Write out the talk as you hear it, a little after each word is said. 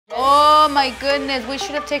my goodness, we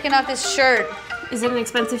should have taken off this shirt. Is it an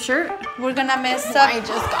expensive shirt? We're gonna mess up. I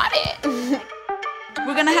just got it.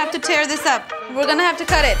 We're gonna have to tear this up. We're gonna have to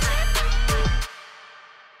cut it.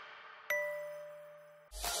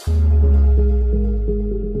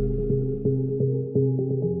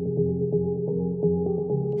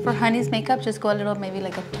 For Honey's makeup, just go a little, maybe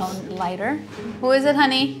like a tone lighter. Who is it,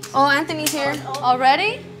 Honey? Oh, Anthony's here.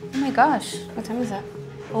 Already? Oh my gosh. What time is that?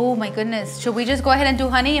 Oh my goodness. Should we just go ahead and do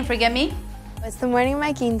Honey and forget me? It's the morning of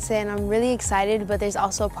my quince and I'm really excited, but there's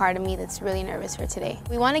also a part of me that's really nervous for today.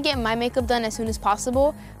 We want to get my makeup done as soon as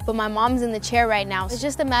possible, but my mom's in the chair right now. It's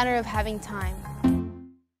just a matter of having time.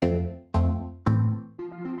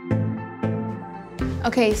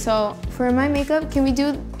 Okay, so for my makeup, can we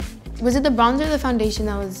do, was it the bronzer or the foundation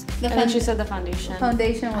that was? I think you said the foundation.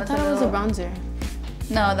 Foundation was I thought it was a bronzer.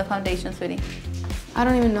 No, the foundation, sweetie. I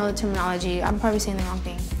don't even know the terminology. I'm probably saying the wrong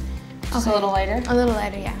thing. Just a little lighter? A little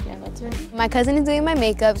lighter, yeah. Yeah, that's right. My cousin is doing my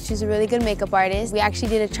makeup. She's a really good makeup artist. We actually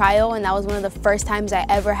did a trial, and that was one of the first times I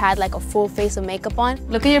ever had like a full face of makeup on.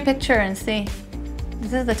 Look at your picture and see.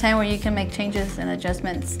 This is the time where you can make changes and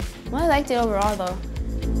adjustments. Well, I liked it overall, though.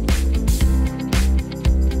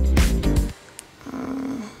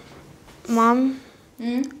 Mom?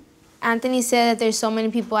 Anthony said that there's so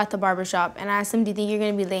many people at the barbershop, and I asked him, do you think you're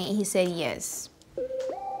gonna be late? And he said yes.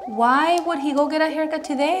 Why would he go get a haircut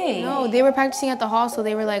today? No, they were practicing at the hall, so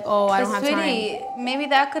they were like, oh, I don't have sweetie, time. Maybe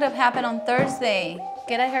that could have happened on Thursday.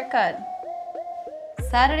 Get a haircut.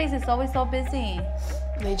 Saturdays is always so busy.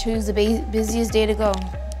 They choose the busiest day to go.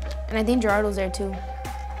 And I think Gerardo's there too.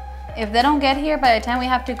 If they don't get here by the time we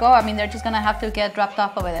have to go, I mean, they're just gonna have to get dropped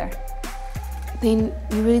off over there. You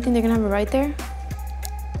really think they're gonna have it right there?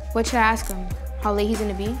 What should I ask him? How late he's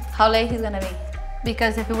gonna be? How late he's gonna be.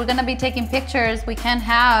 Because if we're gonna be taking pictures, we can't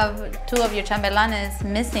have two of your chambelanes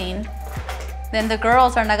missing. Then the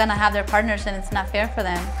girls are not gonna have their partners and it's not fair for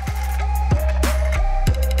them.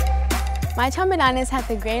 My chambelanes had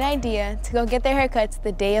the great idea to go get their haircuts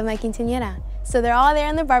the day of my quinceañera. So they're all there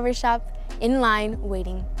in the barbershop, in line,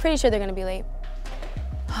 waiting. Pretty sure they're gonna be late.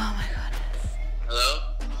 Oh my goodness. Hello?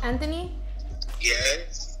 Anthony?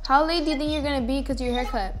 Yes? How late do you think you're gonna be because of your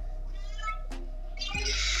haircut?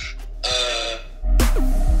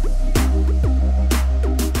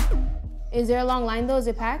 Is there a long line though? Is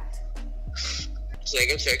it packed? So I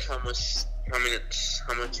can check how much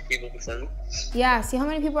people before me? Yeah, see how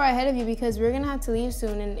many people are ahead of you because we're gonna have to leave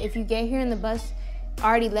soon, and if you get here and the bus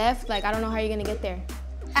already left, like I don't know how you're gonna get there.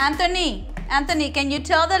 Anthony, can you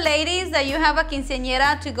tell the ladies that you have a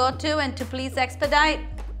quinceañera to go to and to please expedite?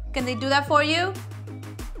 Can they do that for you?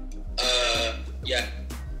 Yeah.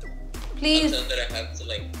 Please. I'll tell them that I have to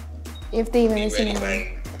like If they even be listen ready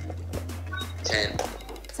anymore. by 10.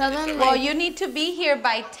 Tell them Well, like, you need to be here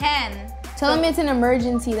by 10. tell them it's an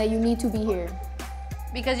emergency that you need to be here.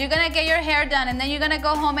 Because you're gonna get your hair done and then you're gonna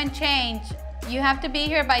go home and change. You have to be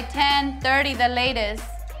here by 10:30, the latest.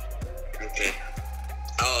 Okay.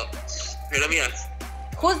 Here, let me ask.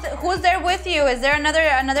 Who's there with you? Is there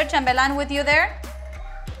another chambelan with you there?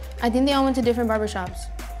 I think they all went to different barbershops.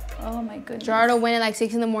 Oh my goodness. Gerardo went at like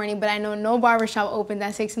 6 in the morning, but I know no barbershop opened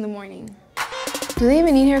at 6 in the morning. Do they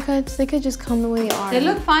even need haircuts? They could just come the way they are. They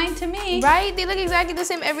look fine to me. Right? They look exactly the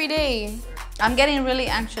same every day. I'm getting really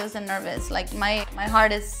anxious and nervous. Like my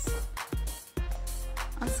heart is...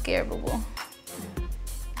 I'm scared, boo-boo.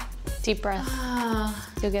 Deep breath.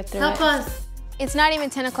 You'll get through Help it. us. It's not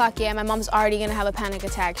even 10 o'clock yet. My mom's already gonna have a panic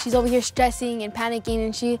attack. She's over here stressing and panicking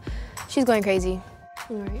and she's going crazy.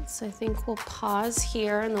 All right, so I think we'll pause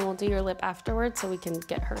here and then we'll do your lip afterwards so we can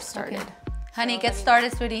get her started. Okay. Honey, get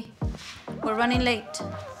started, sweetie. We're running late.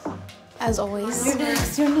 As always. You're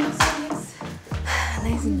next.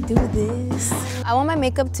 Let's do this. I want my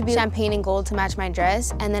makeup to be champagne and gold to match my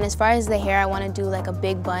dress. And then as far as the hair, I want to do like a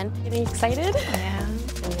big bun. Getting excited? Yeah.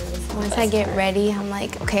 Once I get ready, I'm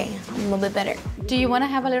like, okay, I'm a little bit better. Do you want to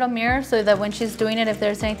have a little mirror so that when she's doing it, if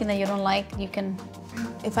there's anything that you don't like, you can...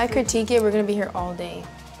 If I critique it, we're gonna be here all day.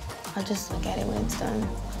 I'll just look at it when it's done.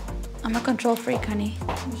 I'm a control freak, honey.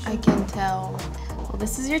 I can tell. Well,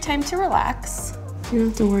 this is your time to relax. You don't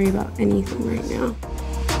have to worry about anything right now.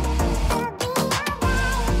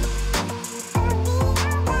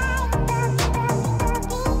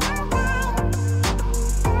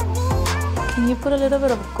 Can you put a little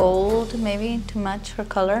bit of gold, maybe, to match her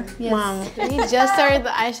color? Yes. Mom, we just started the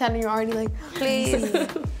eyeshadow and you're already like, please.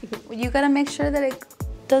 You gotta make sure that it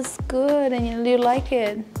does good and you like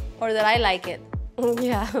it, or that I like it.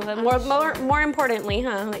 Yeah, more importantly,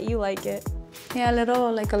 huh, that you like it. Yeah,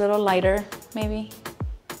 like a little lighter, maybe.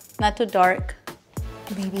 Not too dark.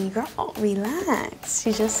 Baby girl, relax.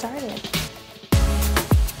 She just started.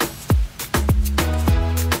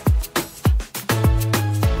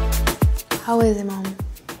 How is it, Mom?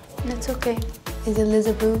 It's okay. Is it Liz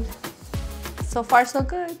approved? So far, so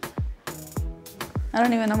good. I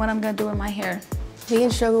don't even know what I'm gonna do with my hair. We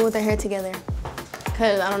can struggle with our hair together.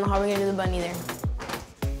 Cause I don't know how we're gonna do the bun either.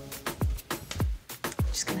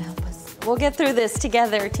 She's gonna help us. We'll get through this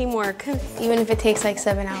together, teamwork. Even if it takes like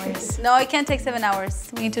 7 hours. No, it can't take 7 hours.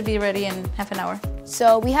 We need to be ready in half an hour.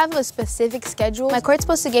 So we have a specific schedule. My court's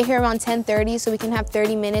supposed to get here around 10:30, so we can have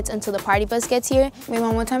 30 minutes until the party bus gets here. Wait,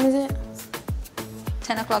 Mom, what time is it?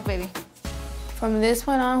 10 o'clock, baby. From this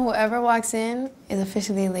point on, whoever walks in is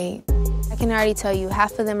officially late. I can already tell you,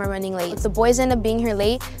 half of them are running late. If the boys end up being here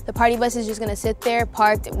late, the party bus is just gonna sit there,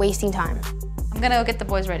 parked, wasting time. I'm gonna go get the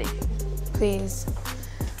boys ready. Please.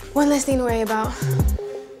 One less thing to worry about.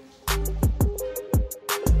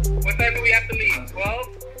 What time do we have to leave? 12?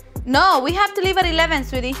 No, we have to leave at 11,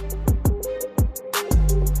 sweetie.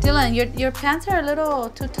 Dylan, your pants are a little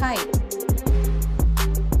too tight.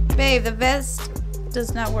 Babe, the vest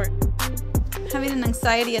does not work. I'm having an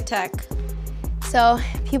anxiety attack. So,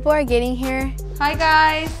 people are getting here. Hi,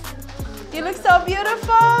 guys. You look so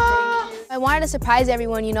beautiful. I wanted to surprise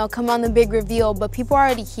everyone, you know, come on the big reveal, but people are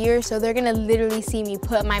already here, so they're gonna literally see me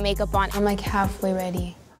put my makeup on. I'm like halfway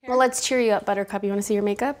ready. Well, let's cheer you up, Buttercup. You wanna see your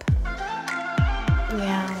makeup?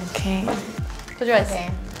 Yeah, okay. Close your eyes.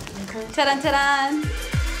 Okay. Ta-da, ta-da.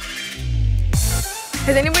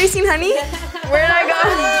 Has anybody seen Honey? Where did I go?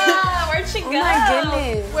 Where'd she go? Oh my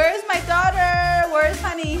goodness. Where's my daughter? Where's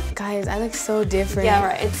Honey? Guys, I look so different. Yeah,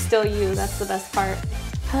 right. It's still you. That's the best part.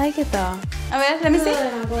 I like it though. A ver, let me see.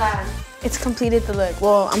 I'm glad. It's completed the look.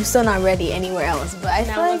 Well, I'm still not ready anywhere else, but I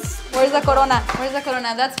feel like... Where's the corona? Where's the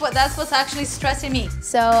corona? That's what's actually stressing me.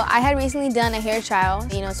 So I had recently done a hair trial,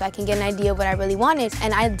 you know, so I can get an idea of what I really wanted,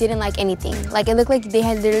 and I didn't like anything. Like, it looked like they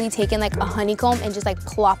had literally taken like a honeycomb and just like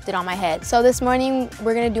plopped it on my head. So this morning,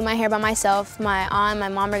 we're gonna do my hair by myself. My aunt and my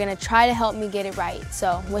mom are gonna try to help me get it right.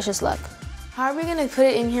 So wish us luck. How are we gonna put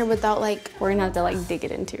it in here without like... We're gonna have to like dig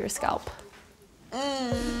it into your scalp.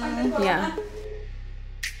 Yeah.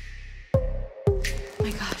 Oh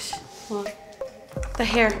my gosh. Well, the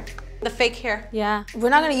hair. The fake hair. Yeah. We're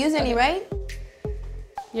not gonna use any, right?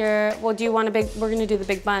 Well, do you want a big, we're gonna do the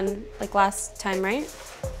big bun like last time, right?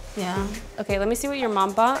 Yeah. Okay, let me see what your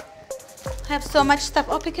mom bought. I have so much stuff.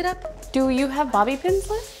 Oh, pick it up. Do you have bobby pins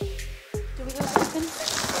left? Do we have bobby pins?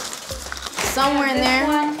 Somewhere in there.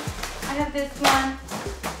 I have this one.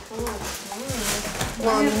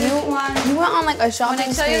 Well, you went on like a shopping When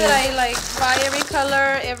I tell you spree. that I like buy every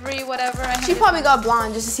color, every whatever. I have She this probably one. got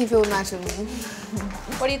blonde just to see if it would match with me.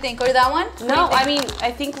 What do you think? Or that one? No, I mean, I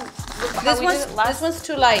think This one's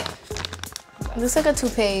too light. Looks like a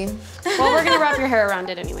toupee. Well, we're gonna wrap your hair around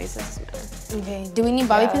it anyway, so it doesn't matter. Okay. Do we need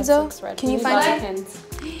bobby pins though? Can you find bobby it? pins?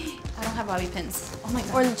 I don't have bobby pins. Oh my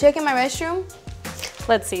god. Or check in my restroom?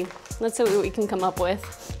 Let's see. Let's see what we can come up with.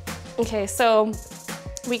 Okay, so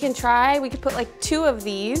we can put like 2 of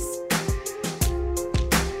these.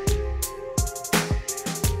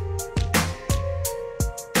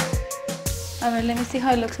 Alright, let me see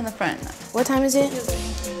how it looks in the front. What time is it?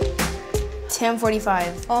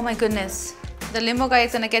 10:45. Oh my goodness. The limo guy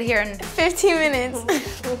is gonna get here in 15 minutes.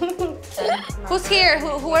 Who's here?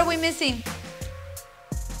 Who are we missing?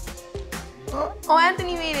 Oh,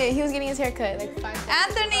 Anthony made it. He was getting his haircut like 5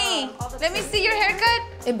 Anthony! Let me see your haircut.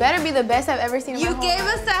 It better be the best I've ever seen in my You whole gave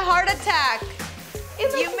life. us a heart attack.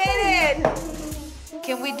 You made it.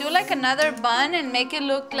 Can we do like another bun and make it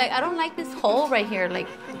look like, I don't like this hole right here. Like,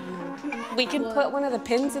 We can put one of the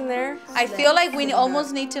pins in there. I feel like we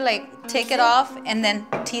almost need to like take it off and then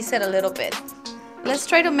tease it a little bit. Let's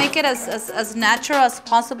try to make it as natural as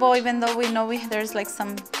possible, even though we know there's like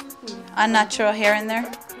some unnatural hair in there.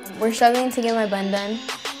 We're struggling to get my bun done.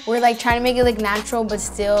 We're like trying to make it look natural, but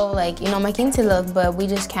still like, you know, my quince look, but we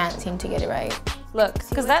just can't seem to get it right. Look,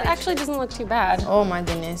 because that actually doesn't look too bad. Oh my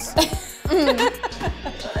goodness.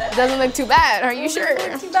 Doesn't look too bad, are you sure?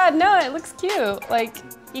 Doesn't look too bad. No, it looks cute. Like,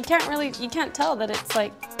 you can't tell that it's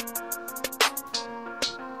like...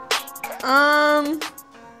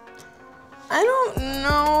 I don't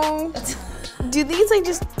know. Do these like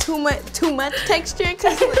just too much texture?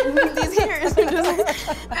 Cause like, these hairs are just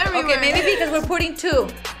like, everywhere. Okay, maybe because we're putting 2.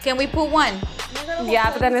 Can we put 1?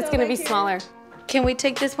 Yeah, but then it's gonna be smaller. Can we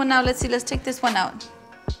take this one out? Let's see, let's take this one out.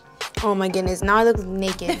 Oh my goodness, now I look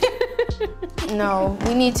naked. No,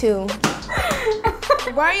 we need to.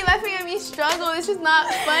 Why are you laughing at me struggle? This is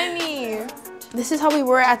not funny. This is how we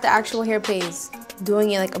were at the actual hair place,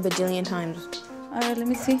 doing it like a bajillion times. All right, let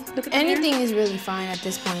me see. Look at Anything is really fine at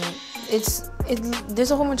this point.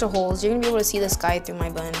 There's a whole bunch of holes. You're gonna be able to see the sky through my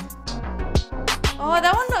bun. Oh,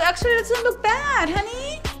 that one actually doesn't look bad,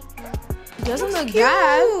 honey. doesn't look cute.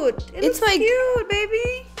 bad. It's like cute,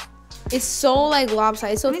 baby. It's so like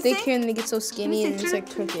lopsided. It's so thick see. here and then it gets so skinny and it's like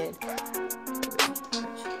crooked.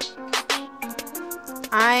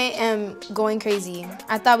 I am going crazy.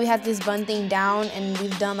 I thought we had this bun thing down and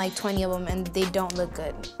we've done like 20 of them and they don't look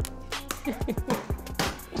good.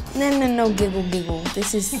 No, giggle.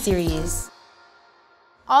 This is serious.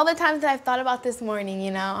 All the times that I've thought about this morning,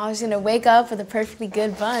 you know, I was gonna wake up with a perfectly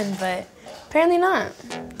good bun, but apparently not.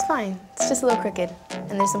 It's fine. It's just a little crooked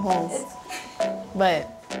and there's some holes. But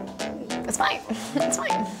it's fine. It's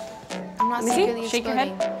fine. I'm not secretly Shake your head.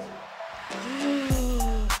 exploding.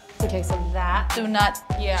 Okay, so that. Do not.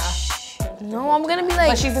 Yeah. No, I'm gonna be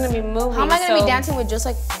like. But she's gonna be moving. How am I gonna be dancing with just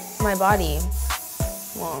like my body?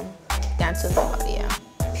 Well, dance with my body, yeah.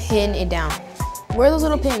 Pin it down. Where are those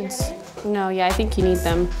little pins? No, yeah, I think you need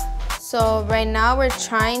them. So right now we're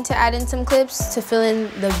trying to add in some clips to fill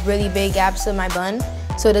in the really big gaps of my bun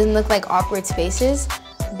so it doesn't look like awkward spaces,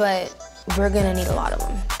 but we're gonna need a lot of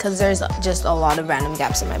them because there's just a lot of random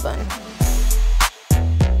gaps in my bun.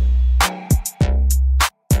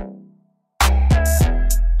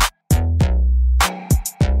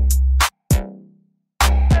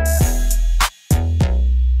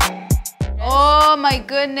 Oh my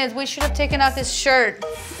goodness, we should have taken out this shirt.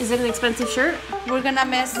 Is it an expensive shirt? We're gonna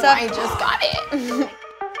mess up. I just got it.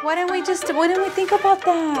 Why didn't we think about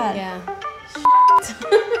that? Yeah.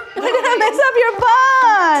 We're gonna mess up your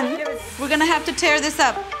bun. We're gonna have to tear this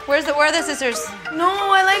up. Where are the scissors? No,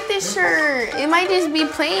 I like this shirt. It might just be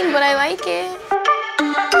plain, but I like it.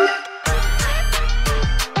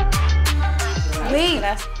 Wait,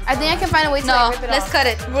 I think I can find a way to like, rip it let's off. cut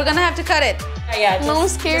it. We're gonna have to cut it. Yeah, just, No, I'm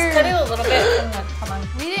scared. Just cut it a little bit. Come on.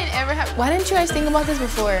 We didn't ever have. Why didn't you guys think about this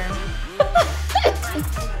before?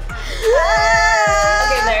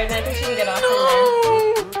 Okay, there. Then I think she can get off from there.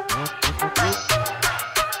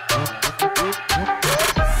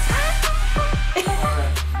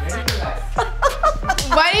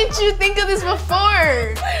 Why didn't you think of this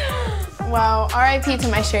before? Wow, RIP to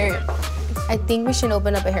my shirt. I think we should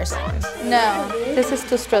open up a hair salon. No, this is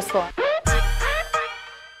too stressful.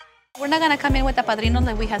 We're not gonna come in with the padrino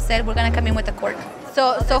like we have said. We're gonna come in with the court.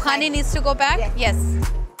 So honey needs to go back. Yeah. Yes.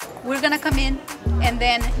 We're gonna come in, and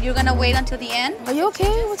then you're gonna wait until the end. Are you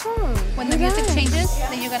okay? What's wrong? When the music changes,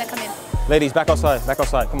 then you're gonna come in. Ladies, back outside,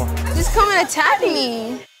 come on. Just come and attack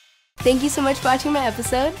me. Thank you so much for watching my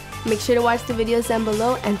episode. Make sure to watch the videos down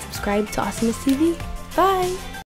below and subscribe to AwesomenessTV. Bye.